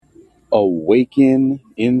Awaken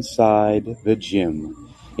inside the gym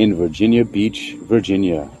in Virginia Beach,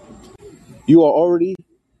 Virginia. You are already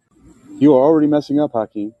messing up,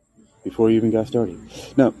 Hakeem, before you even got started.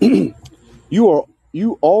 Now,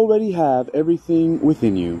 you already have everything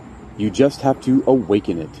within you. You just have to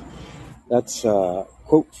awaken it. That's a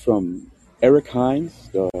quote from Eric Hines,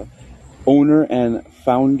 the owner and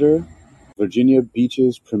founder, Virginia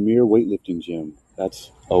Beach's premier weightlifting gym.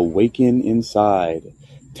 That's Awaken inside.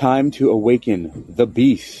 Time to awaken the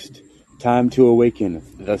beast. Time to awaken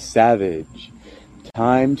the savage.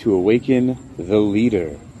 Time to awaken the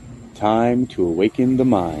leader. Time to awaken the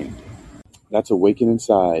mind. That's Awaken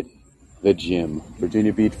inside the gym.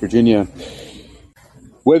 Virginia Beach, Virginia.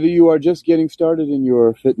 Whether you are just getting started in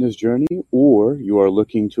your fitness journey or you are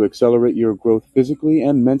looking to accelerate your growth physically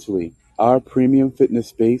and mentally, our premium fitness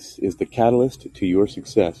space is the catalyst to your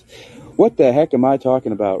success. What the heck am I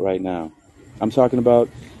talking about right now? I'm talking about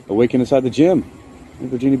Awaken inside the gym in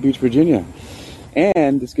Virginia Beach, Virginia.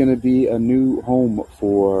 And it's going to be a new home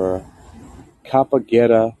for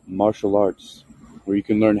Capoeira martial arts, where you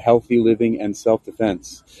can learn healthy living and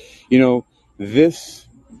self-defense. You know, this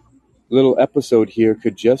little episode here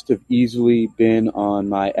could just have easily been on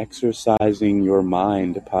my Exercising Your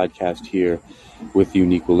Mind podcast here with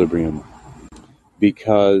Uniquilibrium,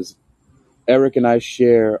 because Eric and I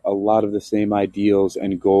share a lot of the same ideals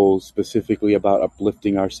and goals, specifically about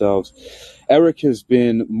uplifting ourselves. Eric has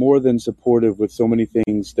been more than supportive with so many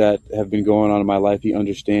things that have been going on in my life. He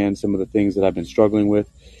understands some of the things that I've been struggling with.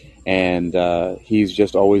 And he's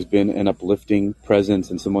just always been an uplifting presence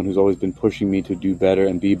and someone who's always been pushing me to do better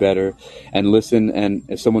and be better and listen, and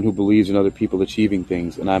as someone who believes in other people achieving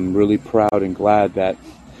things. And I'm really proud and glad that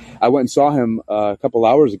I went and saw him a couple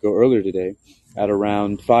hours ago, earlier today, at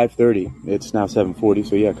around 5:30. It's now 7:40,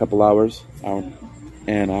 so yeah, a couple hours, 2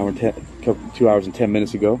 hours and 10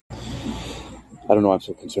 minutes ago. I don't know, I'm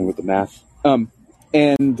so concerned with the math. I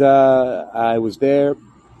was there,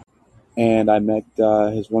 and I met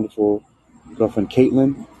his wonderful girlfriend,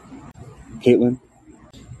 Caitlin.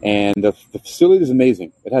 And the facility is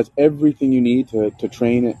amazing. It has everything you need to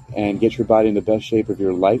train and get your body in the best shape of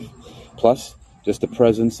your life. Plus, just the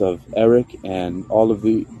presence of Eric and all of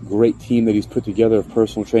the great team that he's put together of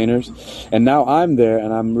personal trainers. And now I'm there,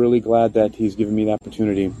 and I'm really glad that he's given me the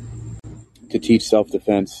opportunity to teach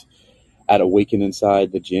self-defense at Awaken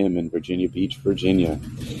inside the gym in Virginia Beach, Virginia.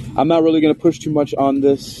 I'm not really going to push too much on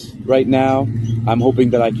this right now. I'm hoping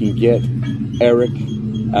that I can get Eric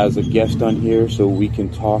as a guest on here so we can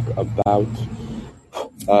talk about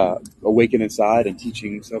Awaken inside and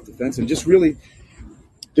teaching self-defense, and just really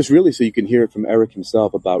so you can hear it from Eric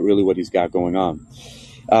himself about really what he's got going on.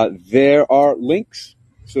 There are links,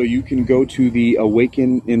 so you can go to the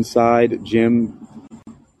Awaken Inside Gym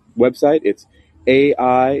website. It's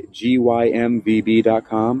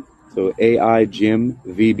AIGYMVB.com, so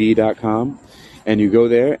AIGymVB.com, and you go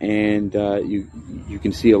there and you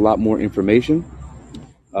can see a lot more information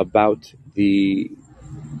about the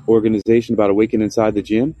organization, about Awaken Inside the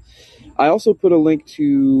Gym. I also put a link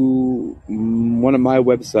to one of my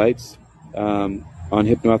websites on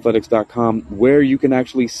hypnoathletics.com, where you can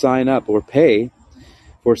actually sign up or pay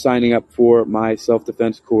for signing up for my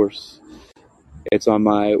self-defense course. It's on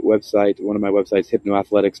my website, one of my websites,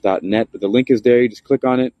 hypnoathletics.net. But the link is there. You just click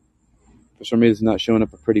on it. For some reason, it's not showing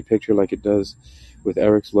up a pretty picture like it does with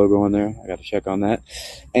Eric's logo on there. I got to check on that.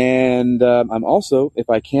 And I'm also, if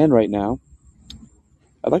I can right now,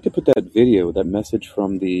 I'd like to put that video, that message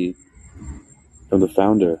from the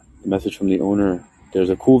founder, the message from the owner. There's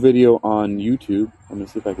a cool video on YouTube. Let me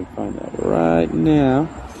see if I can find that right now,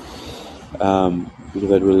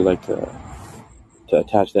 because I'd really like to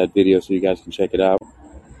attach that video so you guys can check it out,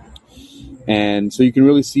 and so you can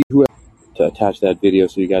really see who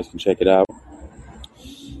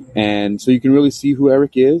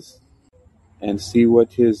Eric is, and see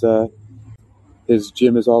what his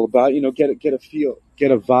gym is all about. You know, get a feel,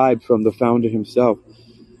 get a vibe from the founder himself.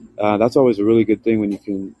 That's always a really good thing when you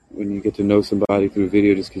get to know somebody through a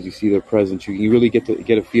video, just because you see their presence. You really get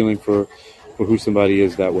a feeling for who somebody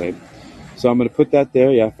is that way. So I'm going to put that there.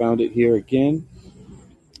 Yeah, I found it here again.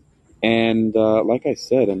 And like I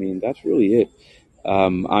said, I mean, that's really it.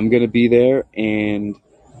 I'm going to be there, and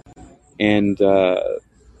I'm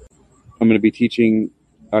going to be teaching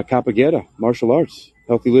Capoeira, martial arts,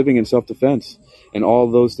 healthy living, and self-defense, and all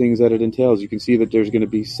those things that it entails. You can see that there's going to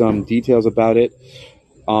be some details about it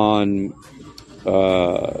on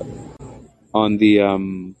the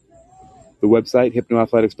website,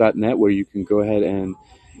 hypnoathletics.net, where you can go ahead and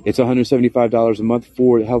it's $175 a month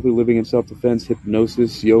for healthy living and self-defense,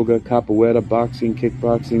 hypnosis, yoga, capoeira, boxing,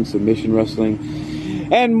 kickboxing, submission wrestling,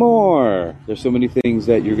 and more. There's so many things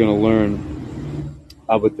that you're going to learn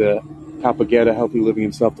with the Capagetta Healthy Living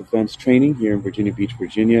and Self-Defense training here in Virginia Beach,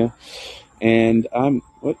 Virginia. And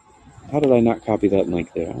how did I not copy that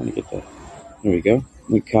link there? I want to get that. There we go.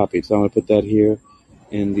 Link copied. So I'm going to put that here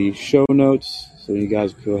in the show notes so you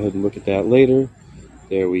guys go ahead and look at that later.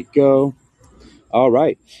 There we go. All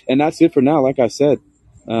right. And that's it for now. Like I said,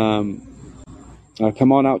 come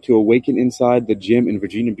on out to Awaken inside the gym in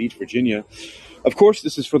Virginia Beach, Virginia. Of course,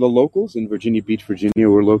 this is for the locals in Virginia Beach, Virginia.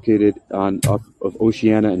 We're located off of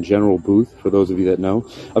Oceana and General Booth, for those of you that know.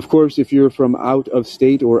 Of course, if you're from out of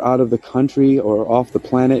state or out of the country or off the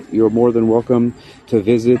planet, you're more than welcome to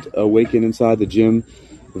visit Awaken inside the gym,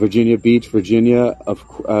 Virginia Beach, Virginia,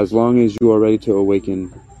 as long as you are ready to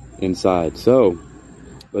awaken inside. So,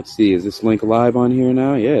 let's see. Is this link live on here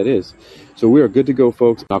now? Yeah, it is. So we are good to go,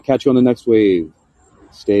 folks. I'll catch you on the next wave.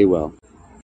 Stay well.